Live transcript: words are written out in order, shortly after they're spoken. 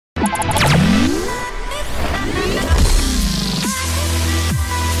Hey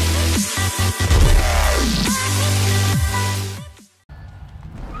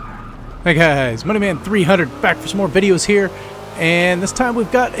guys, Moneyman300 back for some more videos here, and this time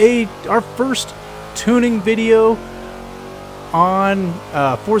we've got our first tuning video on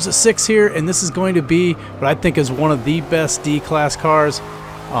Forza 6 here, and this is going to be what I think is one of the best D-Class cars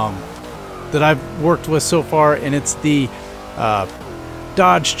that I've worked with so far, and it's the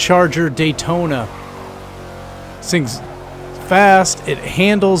Dodge Charger Daytona. This thing's fast, it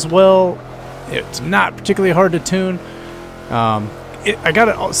handles well, it's not particularly hard to tune. I got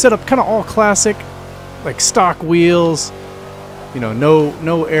it set up kind of all classic, like stock wheels, you know,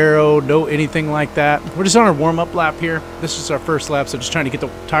 no aero, no anything like that. We're just on our warm-up lap here. This is our first lap, so just trying to get the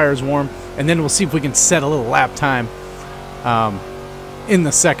tires warm, and then we'll see if we can set a little lap time in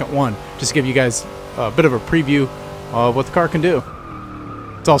the second one, just to give you guys a bit of a preview of what the car can do.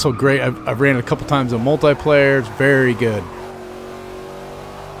 It's also great. I've ran it a couple times in multiplayer. It's very good.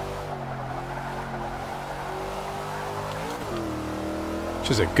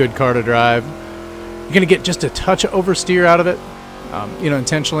 Just a good car to drive. You're gonna get just a touch of oversteer out of it. You know,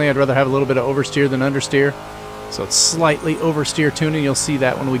 intentionally, I'd rather have a little bit of oversteer than understeer. So it's slightly oversteer tuning. You'll see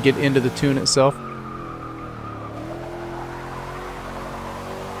that when we get into the tune itself.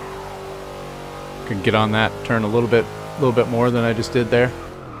 Can get on that turn a little bit more than I just did there.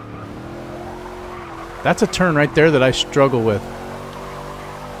 That's a turn right there that I struggle with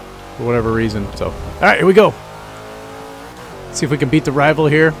for whatever reason. So, all right, here we go. See if we can beat the rival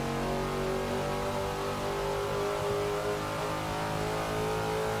here.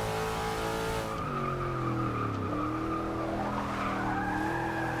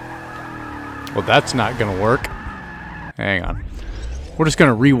 Well, that's not going to work. Hang on. We're just going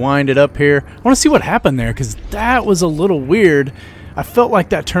to rewind it up here. I want to see what happened there, because that was a little weird. I felt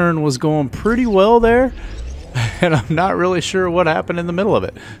like that turn was going pretty well there, and I'm not really sure what happened in the middle of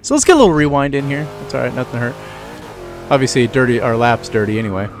it. So let's get a little rewind in here. That's all right, nothing to hurt. Obviously, dirty. Our lap's dirty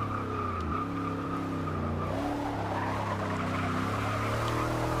anyway.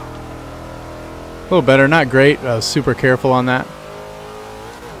 A little better, not great. I was super careful on that.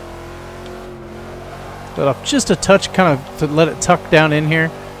 Let off just a touch, kind of to let it tuck down in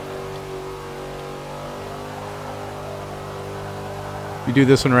here. If you do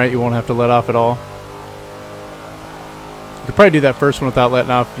this one right, you won't have to let off at all. You could probably do that first one without letting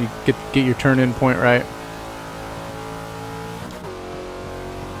off. You get your turn-in point right.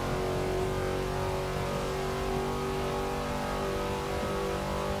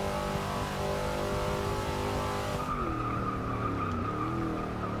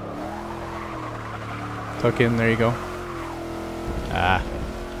 Tuck in, there you go. Ah,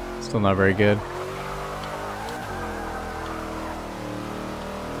 still not very good.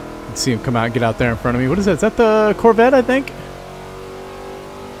 Let's see him come out and get out there in front of me. What is that? Is that the Corvette, I think?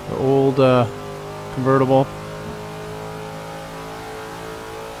 The old convertible.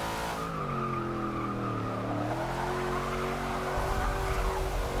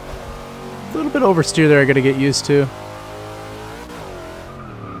 A little bit oversteer there I gotta get used to.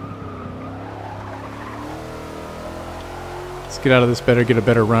 Get out of this better, get a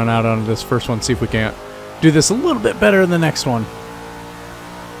better run out on this first one, see if we can't do this a little bit better in the next one.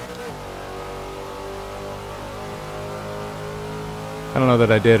 I don't know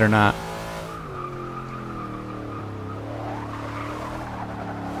that I did or not.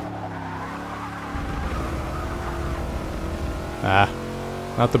 Ah,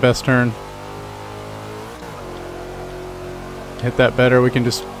 not the best turn. Hit that better, we can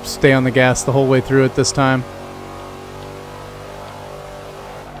just stay on the gas the whole way through it this time.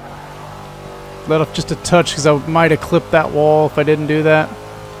 Let off just a touch because I might have clipped that wall if I didn't do that.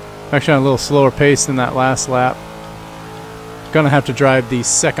 I'm actually on a little slower pace than that last lap. Gonna have to drive the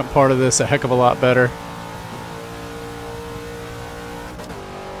second part of this a heck of a lot better.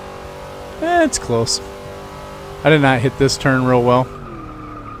 It's close. I did not hit this turn real well.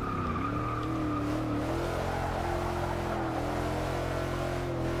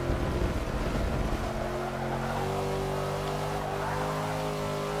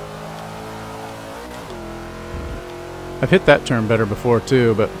 I've hit that turn better before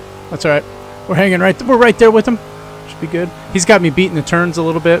too, but that's all right. We're hanging right. We're right there with him. Should be good. He's got me beating the turns a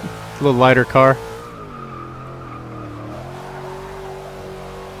little bit. A little lighter car.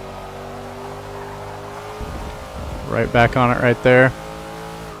 Right back on it right there.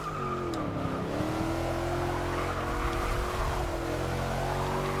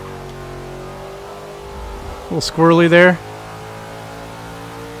 A little squirrely there.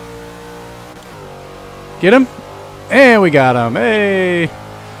 Get him. And we got him. Hey!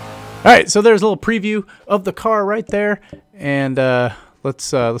 right, so there's a little preview of the car right there, and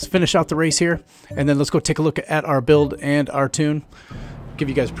let's finish out the race here, and then let's go take a look at our build and our tune. Give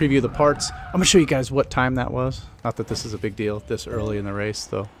you guys a preview of the parts. I'm gonna show you guys what time that was. Not that this is a big deal this early in the race,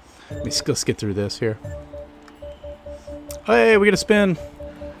 though. Let's get through this here. Hey, we get a spin.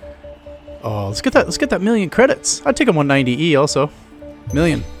 Oh, let's get that million credits. I'd take a 190E also.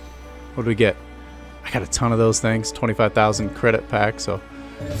 Million. What do we get? I got a ton of those things. 25,000 credit pack, so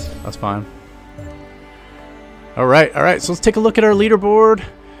that's fine. All right. So let's take a look at our leaderboard.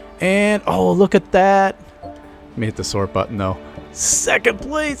 And oh, look at that. Let me hit the sort button though. Second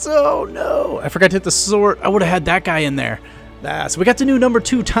place. Oh no, I forgot to hit the sort. I would have had that guy in there. So we got the new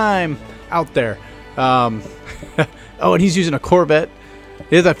 #2 time out there. Oh, and he's using a Corvette.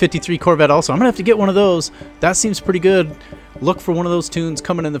 It is that 53 Corvette also. I'm gonna have to get one of those. That seems pretty good. Look for one of those tunes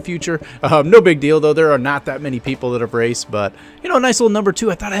coming in the future. No big deal though. There are not that many people that have raced, but you know, a nice little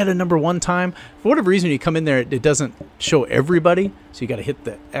 #2. I thought I had a #1 time. For whatever reason, when you come in there, it doesn't show everybody, so you got to hit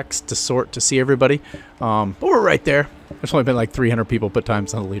the X to sort to see everybody. But we're right there. There's only been like 300 people put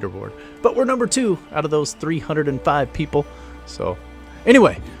times on the leaderboard, but we're #2 out of those 305 people. So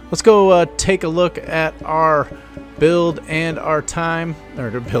anyway, let's go take a look at our build and our time, or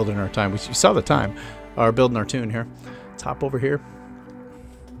build and our time. You saw the time. Our build and our tune here. Let's hop over here.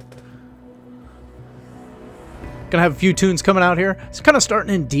 Gonna have a few tunes coming out here. It's kind of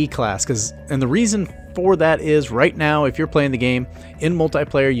starting in D class, and the reason for that is right now, if you're playing the game in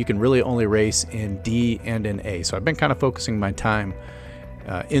multiplayer, you can really only race in D and in A. So I've been kind of focusing my time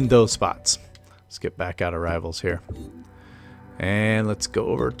in those spots. Let's get back out of rivals here. And let's go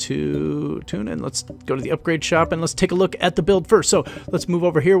over to tune in. Let's go to the upgrade shop and let's take a look at the build first. So let's move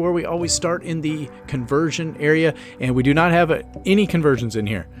over here where we always start in the conversion area, and we do not have any conversions in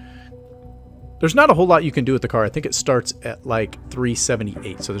here. There's not a whole lot you can do with the car. I think it starts at like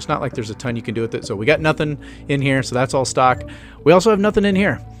 378, so there's not like there's a ton you can do with it. So we got nothing in here, so that's all stock. We also have nothing in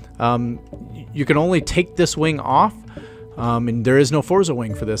here. You can only take this wing off. And there is no Forza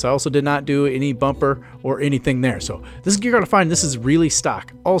wing for this. I also did not do any bumper or anything there. So this you're going to find this is really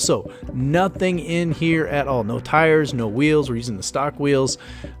stock. Also, nothing in here at all. No tires, no wheels. We're using the stock wheels.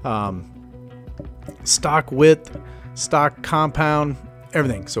 Stock width, stock compound,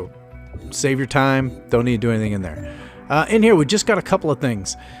 everything. So save your time. Don't need to do anything in there. In here, we just got a couple of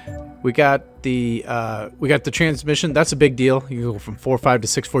things. We got the transmission. That's a big deal. You go from 4.5 to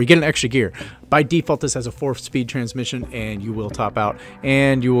 6.4. You get an extra gear. By default, this has a 4-speed transmission, and you will top out,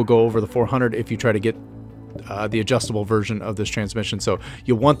 and you will go over the 400 if you try to get the adjustable version of this transmission. So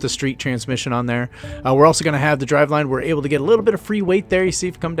you want the street transmission on there. We're also going to have the driveline. We're able to get a little bit of free weight there. You see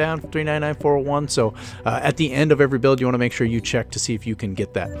if you come down 399,401. So at the end of every build, you want to make sure you check to see if you can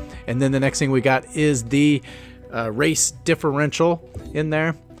get that. And then the next thing we got is the race differential in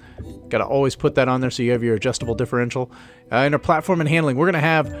there. Got to always put that on there so you have your adjustable differential. In our platform and handling, we're going to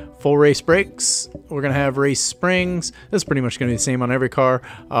have full race brakes. We're going to have race springs. This is pretty much going to be the same on every car.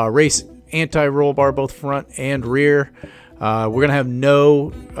 Race anti-roll bar, both front and rear. We're going to have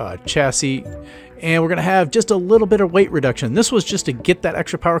no chassis. And we're going to have just a little bit of weight reduction. This was just to get that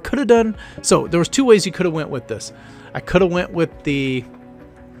extra power. Could have done, so there was two ways you could have went with this. I could have went with the,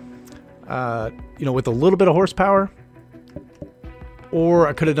 with a little bit of horsepower, or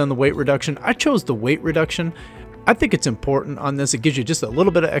I could have done the weight reduction. I chose the weight reduction. I think it's important on this. It gives you just a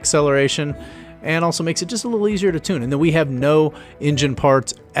little bit of acceleration and also makes it just a little easier to tune. And then we have no engine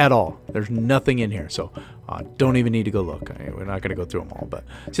parts at all. There's nothing in here, so don't even need to go look. We're not going to go through them all, but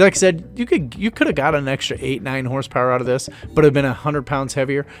see, like I said, you could have got an extra 8-9 horsepower out of this, but it'd been 100 pounds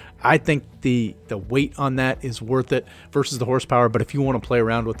heavier. I think the weight on that is worth it versus the horsepower. But if you want to play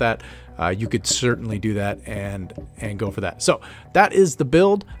around with that, you could certainly do that and go for that. So that is the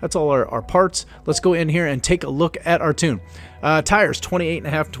build. That's all our parts. Let's go in here and take a look at our tune. Tires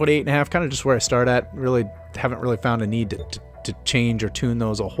 28.5, 28.5, kind of just where I start at. Really haven't really found a need to change or tune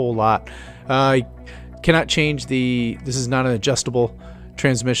those a whole lot. Cannot change this is not an adjustable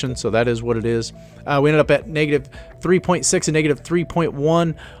transmission, so that is what it is. We ended up at -3.6 and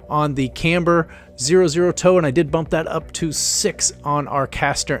 -3.1 on the camber 0-0 toe, and I did bump that up to 6 on our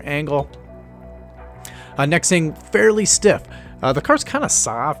caster angle. Next thing, fairly stiff. The car's kind of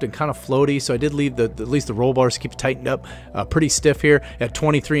soft and kind of floaty, so I did leave at least the roll bars to keep it tightened up. Pretty stiff here at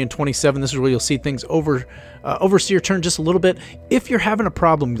 23 and 27. This is where you'll see things oversteer turn just a little bit. If you're having a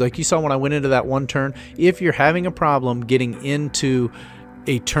problem, like you saw when I went into that one turn, if you're having a problem getting into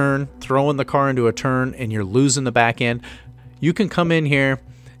a turn, throwing the car into a turn, and you're losing the back end, you can come in here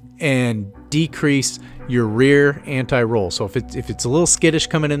and decrease your rear anti-roll. So if it's a little skittish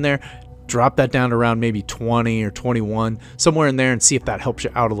coming in there, drop that down to around maybe 20 or 21, somewhere in there, and see if that helps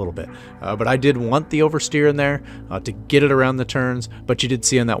you out a little bit. But I did want the oversteer in there to get it around the turns, but you did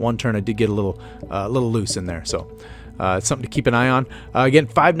see on that one turn I did get a little loose in there, so it's something to keep an eye on. Again,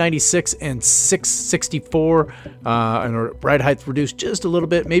 596 and 664, and ride height reduced just a little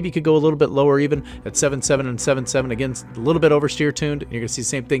bit. Maybe you could go a little bit lower even at 7.7 and 7.7. Again, a little bit oversteer tuned. You're going to see the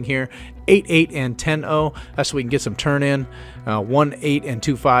same thing here. 8.8 and 10.0. That's so we can get some turn in. 1.8 and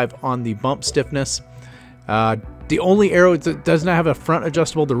 2.5 on the bump stiffness. The only aero that does not have a front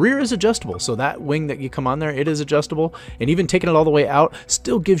adjustable, the rear is adjustable. So that wing that you come on there, it is adjustable. And even taking it all the way out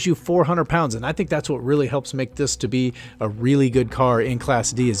still gives you 400 pounds. And I think that's what really helps make this to be a really good car in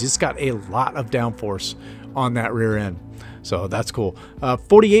Class D, is it's got a lot of downforce on that rear end. So that's cool.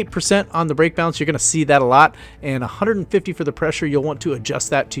 48% on the brake balance. You're going to see that a lot. And 150 for the pressure. You'll want to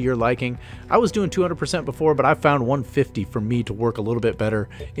adjust that to your liking. I was doing 200% before, but I found 150 for me to work a little bit better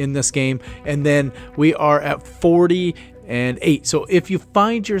in this game. And then we are at 40 and 8. So if you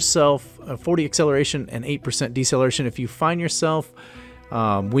find yourself 40 acceleration and 8% deceleration, if you find yourself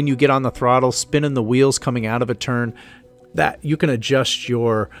when you get on the throttle spinning the wheels coming out of a turn, that you can adjust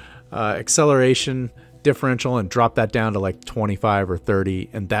your acceleration differential and drop that down to like 25 or 30,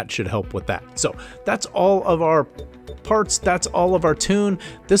 and that should help with that. So that's all of our parts, that's all of our tune.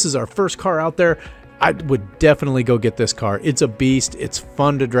 This is our first car out there. I would definitely go get this car. It's a beast. It's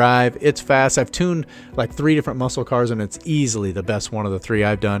fun to drive. It's fast. I've tuned like 3 different muscle cars, and it's easily the best one of the 3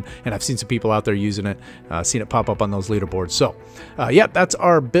 I've done. And I've seen some people out there using it, seen it pop up on those leaderboards. So, yeah, that's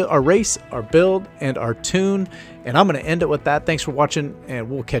our race, our build, and our tune. And I'm going to end it with that. Thanks for watching, and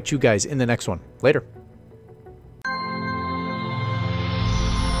we'll catch you guys in the next one. Later.